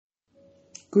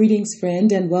Greetings,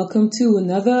 friend, and welcome to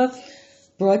another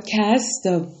broadcast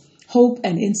of Hope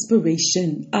and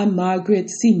Inspiration. I'm Margaret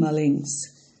C. Mullings.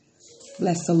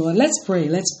 Bless the Lord. Let's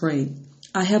pray.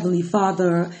 Our Heavenly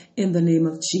Father, in the name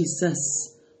of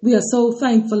Jesus, we are so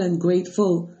thankful and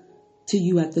grateful to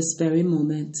you at this very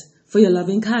moment for your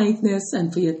loving kindness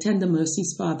and for your tender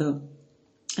mercies, Father,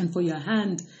 and for your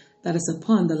hand that is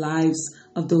upon the lives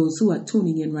of those who are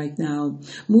tuning in right now.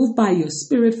 Move by your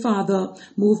Spirit, Father.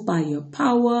 Move by your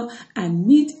power and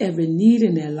meet every need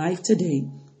in their life today.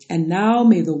 And now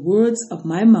may the words of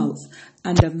my mouth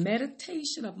and the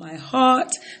meditation of my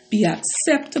heart be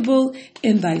acceptable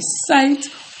in thy sight,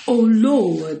 O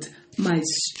Lord, my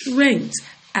strength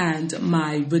and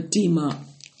my Redeemer.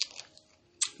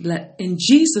 In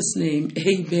Jesus' name,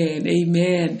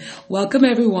 amen. Welcome,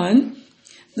 everyone.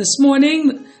 This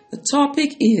morning, the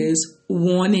topic is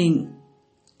warning.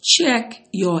 Check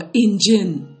your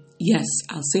engine. Yes,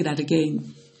 I'll say that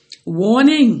again.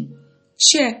 Warning.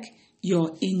 Check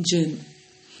your engine.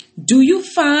 Do you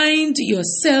find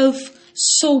yourself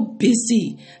so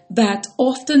busy that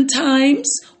oftentimes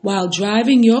while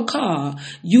driving your car,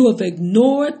 you have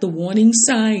ignored the warning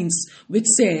signs which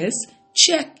says,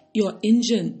 check your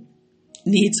engine.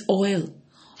 Needs oil.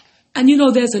 And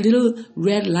there's a little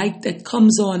red light that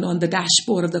comes on the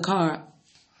dashboard of the car,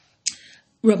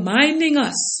 reminding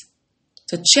us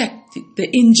to check the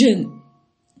engine,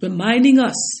 reminding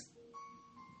us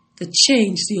to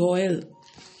change the oil.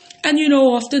 And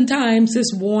oftentimes this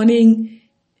warning,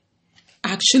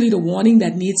 actually the warning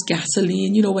that needs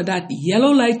gasoline, when that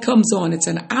yellow light comes on, it's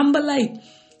an amber light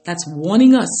that's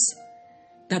warning us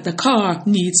that the car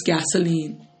needs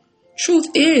gasoline. Truth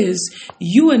is,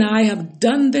 you and I have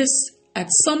done this at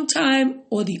some time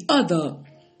or the other,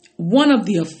 one of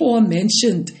the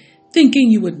aforementioned,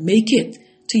 thinking you would make it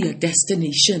to your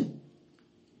destination.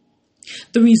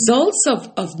 The results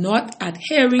of not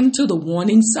adhering to the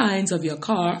warning signs of your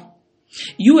car,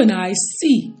 you and I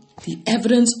see the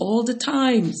evidence all the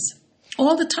time.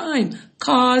 All the time.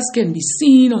 Cars can be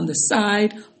seen on the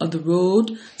side of the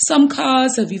road. Some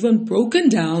cars have even broken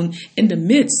down in the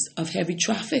midst of heavy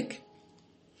traffic.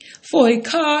 For a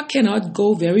car cannot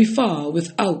go very far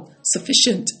without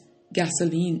sufficient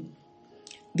gasoline.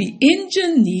 The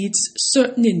engine needs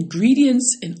certain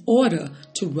ingredients in order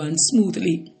to run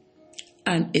smoothly,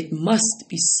 and it must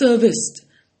be serviced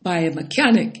by a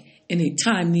mechanic in a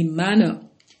timely manner.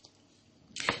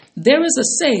 There is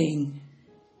a saying,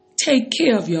 take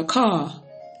care of your car,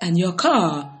 and your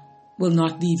car will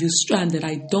not leave you stranded.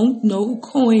 I don't know who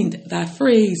coined that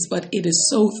phrase, but it is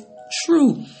so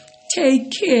true.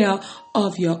 Take care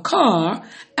of your car,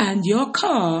 and your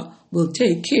car will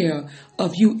take care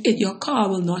of you. Your car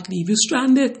will not leave you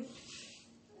stranded.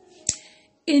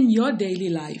 In your daily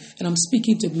life, and I'm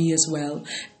speaking to me as well,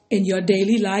 in your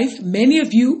daily life, many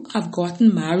of you have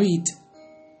gotten married,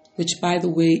 which, by the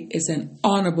way, is an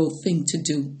honorable thing to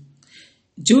do.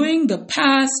 During the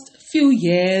past few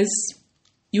years,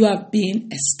 you have been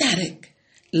ecstatic.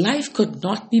 Life could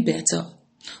not be better.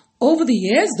 Over the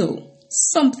years, though,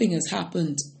 something has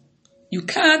happened. You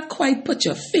can't quite put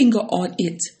your finger on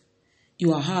it.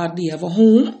 You are hardly ever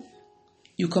home.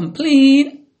 You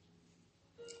complain.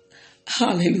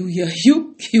 Hallelujah.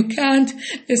 You can't,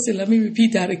 listen, let me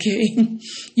repeat that again.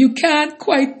 You can't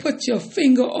quite put your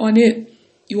finger on it.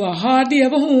 You are hardly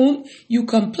ever home. You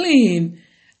complain.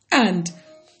 And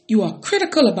you are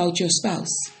critical about your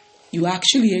spouse. You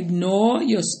actually ignore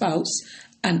your spouse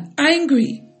and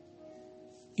angry.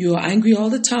 You are angry all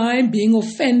the time, being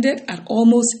offended at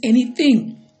almost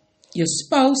anything your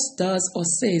spouse does or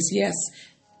says. Yes.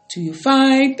 Do you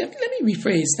find, let me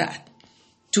rephrase that.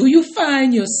 Do you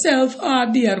find yourself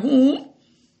hardly at home?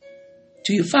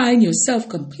 Do you find yourself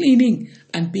complaining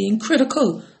and being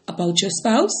critical about your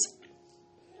spouse?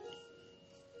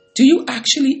 Do you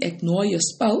actually ignore your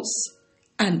spouse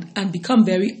and become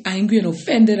very angry and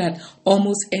offended at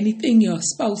almost anything your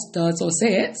spouse does or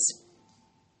says?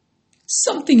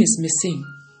 Something is missing.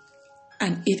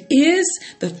 And it is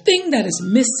the thing that is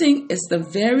missing is the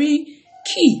very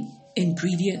key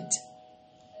ingredient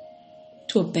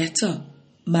to a better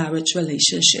marriage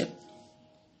relationship.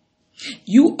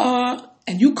 You are,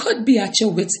 and you could be at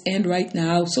your wit's end right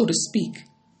now, so to speak.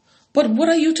 But what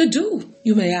are you to do,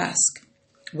 you may ask?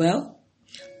 Well,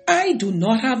 I do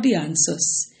not have the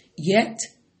answers. Yet,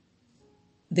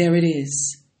 there it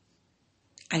is.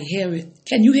 I hear it.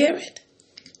 Can you hear it?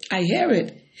 I hear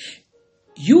it.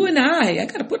 You and I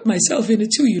got to put myself in it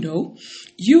too,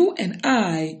 You and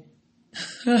I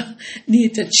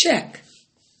need to check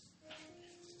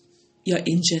your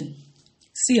engine.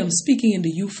 See, I'm speaking in the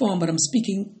you form, but I'm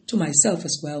speaking to myself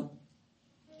as well.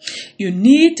 You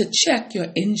need to check your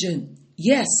engine.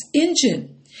 Yes,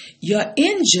 engine. Your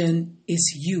engine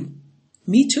is you.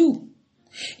 Me too.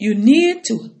 You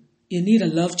need a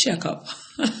love checkup.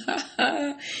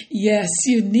 Yes,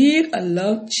 you need a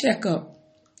love checkup.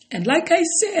 And like I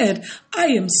said, I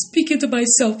am speaking to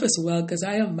myself as well because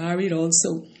I am married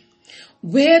also.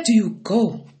 Where do you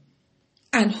go?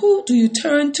 And who do you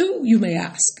turn to, you may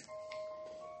ask?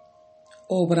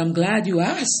 Oh, but I'm glad you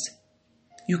asked.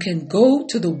 You can go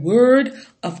to the word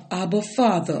of Abba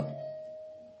Father.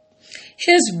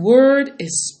 His word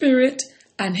is spirit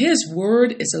and his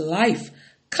word is life,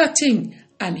 cutting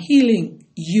and healing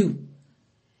you.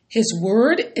 His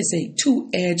word is a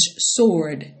two-edged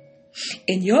sword.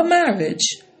 In your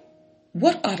marriage,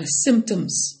 what are the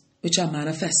symptoms which are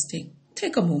manifesting?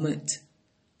 Take a moment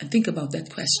and think about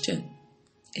that question.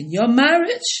 In your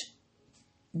marriage,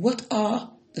 what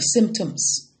are the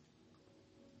symptoms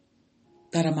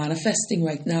that are manifesting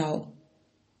right now?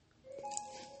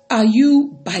 Are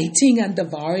you biting and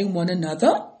devouring one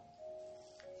another?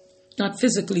 Not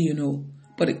physically,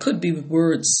 but it could be with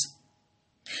words.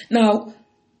 Now,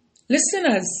 listen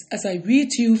as I read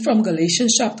to you from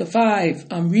Galatians chapter 5.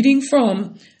 I'm reading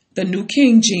from the New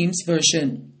King James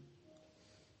Version.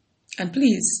 And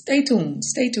please, stay tuned.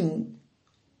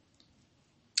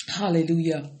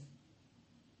 Hallelujah.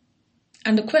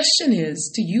 And the question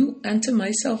is to you and to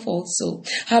myself also,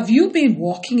 have you been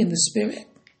walking in the Spirit?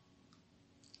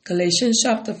 Galatians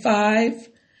chapter 5,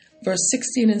 verse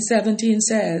 16 and 17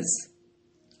 says,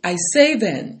 I say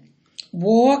then,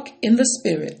 walk in the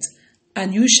Spirit,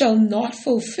 and you shall not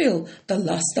fulfill the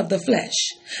lust of the flesh.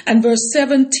 And verse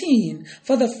 17,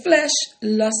 for the flesh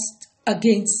lusts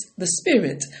against the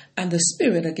Spirit, and the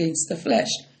Spirit against the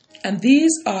flesh. And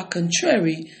these are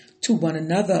contrary to one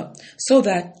another, so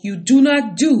that you do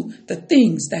not do the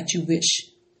things that you wish.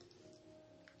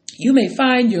 You may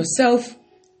find yourself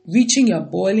reaching your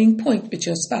boiling point with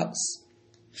your spouse.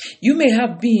 You may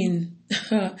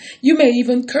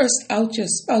even curse out your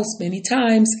spouse many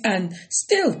times, and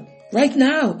still, right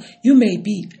now, you may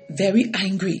be very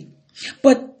angry.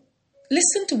 But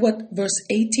listen to what verse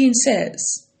 18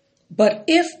 says. But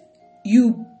if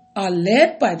you are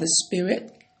led by the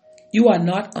Spirit, you are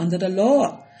not under the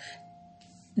law.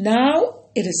 Now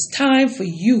it is time for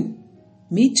you,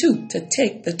 me too, to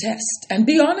take the test. And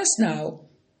be honest now.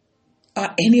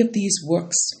 Are any of these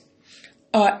works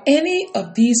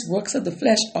of the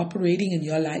flesh operating in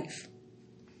your life?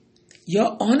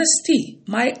 Your honesty,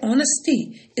 my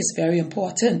honesty, is very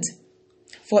important,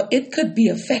 for it could be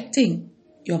affecting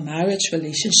your marriage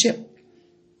relationship.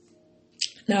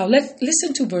 Now let's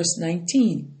listen to verse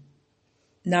 19.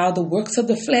 Now the works of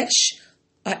the flesh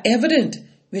are evident,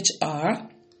 which are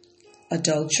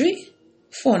adultery,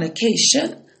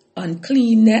 fornication,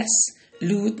 uncleanness,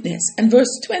 lewdness. And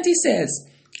verse 20 says,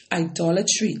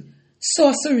 idolatry,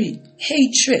 sorcery,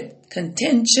 hatred,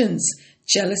 contentions,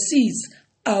 jealousies,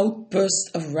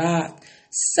 outbursts of wrath,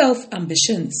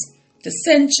 self-ambitions,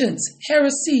 dissensions,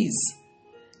 heresies.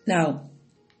 Now,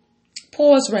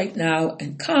 pause right now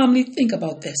and calmly think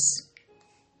about this.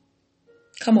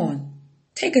 Come on,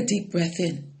 take a deep breath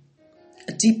in.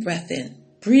 A deep breath in.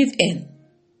 Breathe in.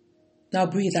 Now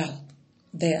breathe out.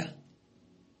 There.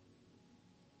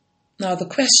 Now the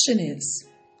question is,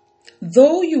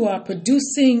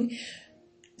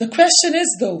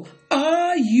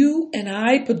 are you and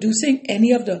I producing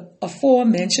any of the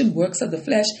aforementioned works of the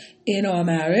flesh in our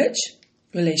marriage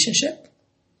relationship?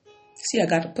 See, I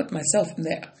got to put myself in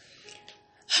there.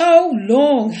 How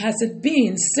long has it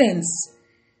been since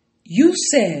you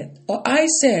said or I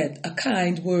said a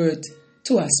kind word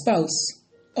to our spouse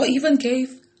or even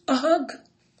gave a hug?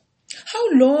 How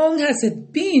long has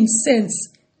it been since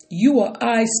you or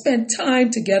I spent time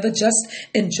together just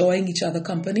enjoying each other's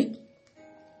company?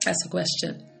 That's a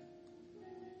question.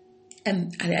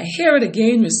 And I hear it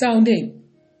again resounding.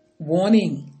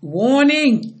 Warning.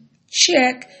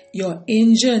 Check your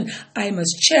engine. I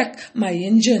must check my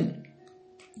engine.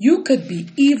 You could be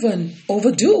even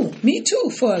overdue, me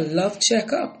too, for a love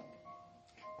checkup.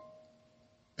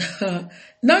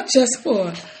 Not just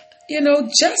for,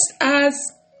 just as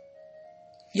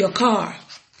your car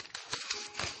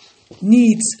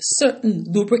needs certain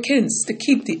lubricants to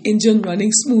keep the engine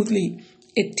running smoothly.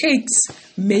 It takes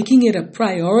making it a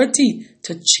priority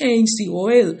to change the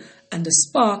oil and the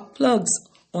spark plugs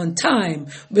on time,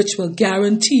 which will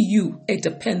guarantee you a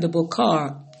dependable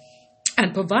car.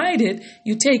 And provided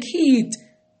you take heed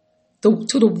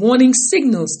to the warning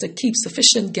signals to keep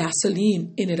sufficient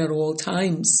gasoline in it at all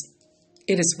times.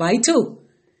 It is vital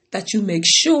that you make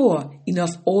sure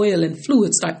enough oil and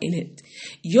fluids are in it.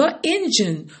 Your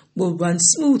engine will run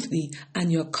smoothly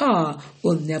and your car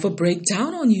will never break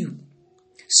down on you.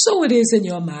 So it is in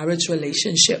your marriage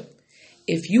relationship.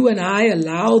 If you and I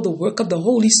allow the work of the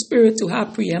Holy Spirit to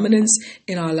have preeminence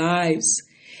in our lives,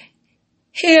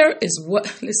 here is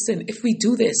listen, if we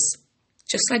do this,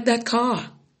 just like that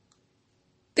car,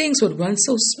 things would run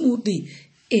so smoothly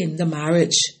in the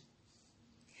marriage.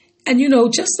 And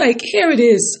just like here it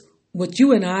is, what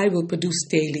you and I will produce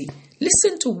daily.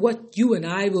 Listen to what you and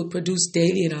I will produce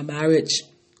daily in our marriage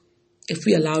if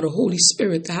we allow the Holy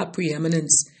Spirit to have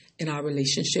preeminence in our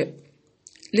relationship.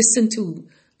 Listen to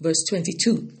verse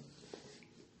 22.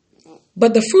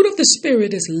 But the fruit of the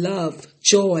Spirit is love,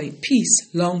 joy, peace,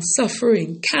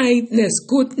 long-suffering, kindness,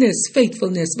 goodness,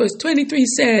 faithfulness. Verse 23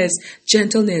 says,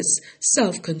 gentleness,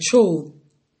 self-control.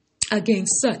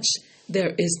 Against such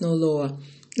there is no law.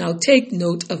 Now take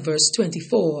note of verse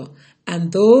 24.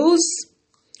 And those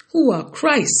who are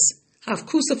Christ have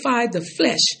crucified the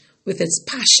flesh with its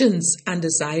passions and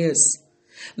desires.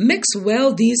 Mix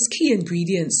well these key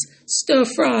ingredients. Stir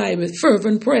fry with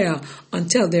fervent prayer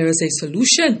until there is a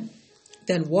solution.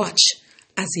 Then watch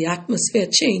as the atmosphere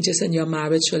changes in your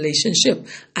marriage relationship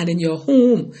and in your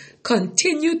home.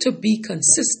 Continue to be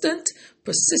consistent,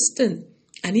 persistent,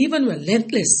 and even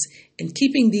relentless in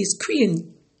keeping these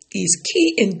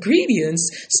key ingredients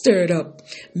stirred up.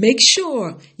 Make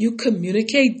sure you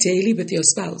communicate daily with your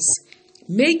spouse.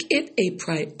 Make it a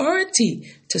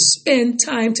priority to spend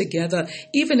time together,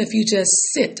 even if you just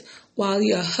sit while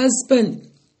your husband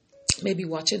may be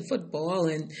watching football,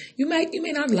 and you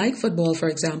may not like football, for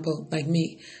example, like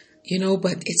me,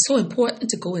 but it's so important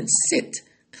to go and sit.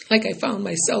 Like I found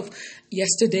myself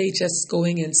yesterday just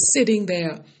going and sitting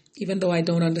there, even though I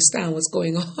don't understand what's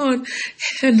going on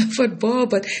in the football,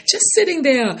 but just sitting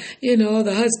there,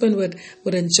 the husband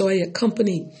would enjoy a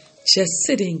company just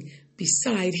sitting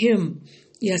beside him.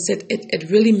 Yes, it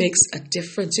really makes a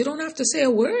difference. You don't have to say a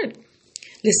word.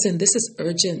 Listen, this is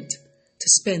urgent to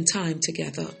spend time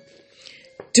together.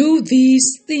 Do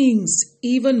these things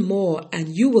even more, and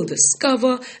you will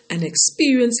discover an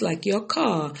experience like your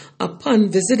car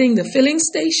upon visiting the filling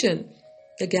station,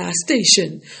 the gas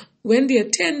station. When the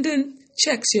attendant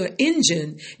checks your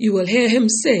engine, you will hear him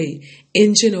say,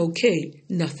 engine okay,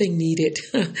 nothing needed.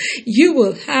 You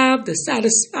will have the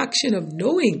satisfaction of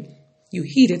knowing you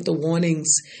heeded the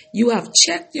warnings. You have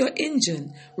checked your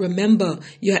engine. Remember,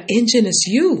 your engine is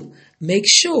you. Make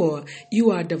sure you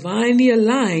are divinely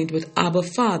aligned with Abba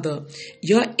Father.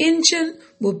 Your engine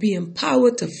will be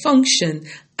empowered to function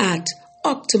at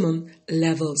optimum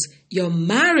levels. Your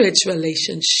marriage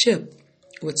relationship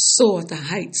would soar to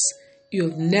heights you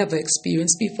have never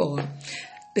experienced before.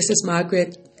 This is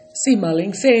Margaret C.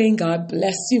 Mulling saying, God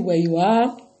bless you where you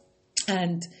are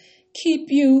and keep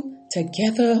you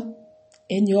together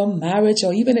in your marriage,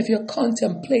 or even if you're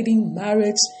contemplating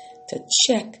marriage, to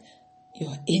check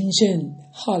your engine.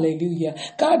 Hallelujah.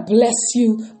 God bless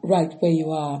you right where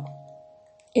you are.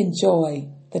 Enjoy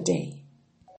the day.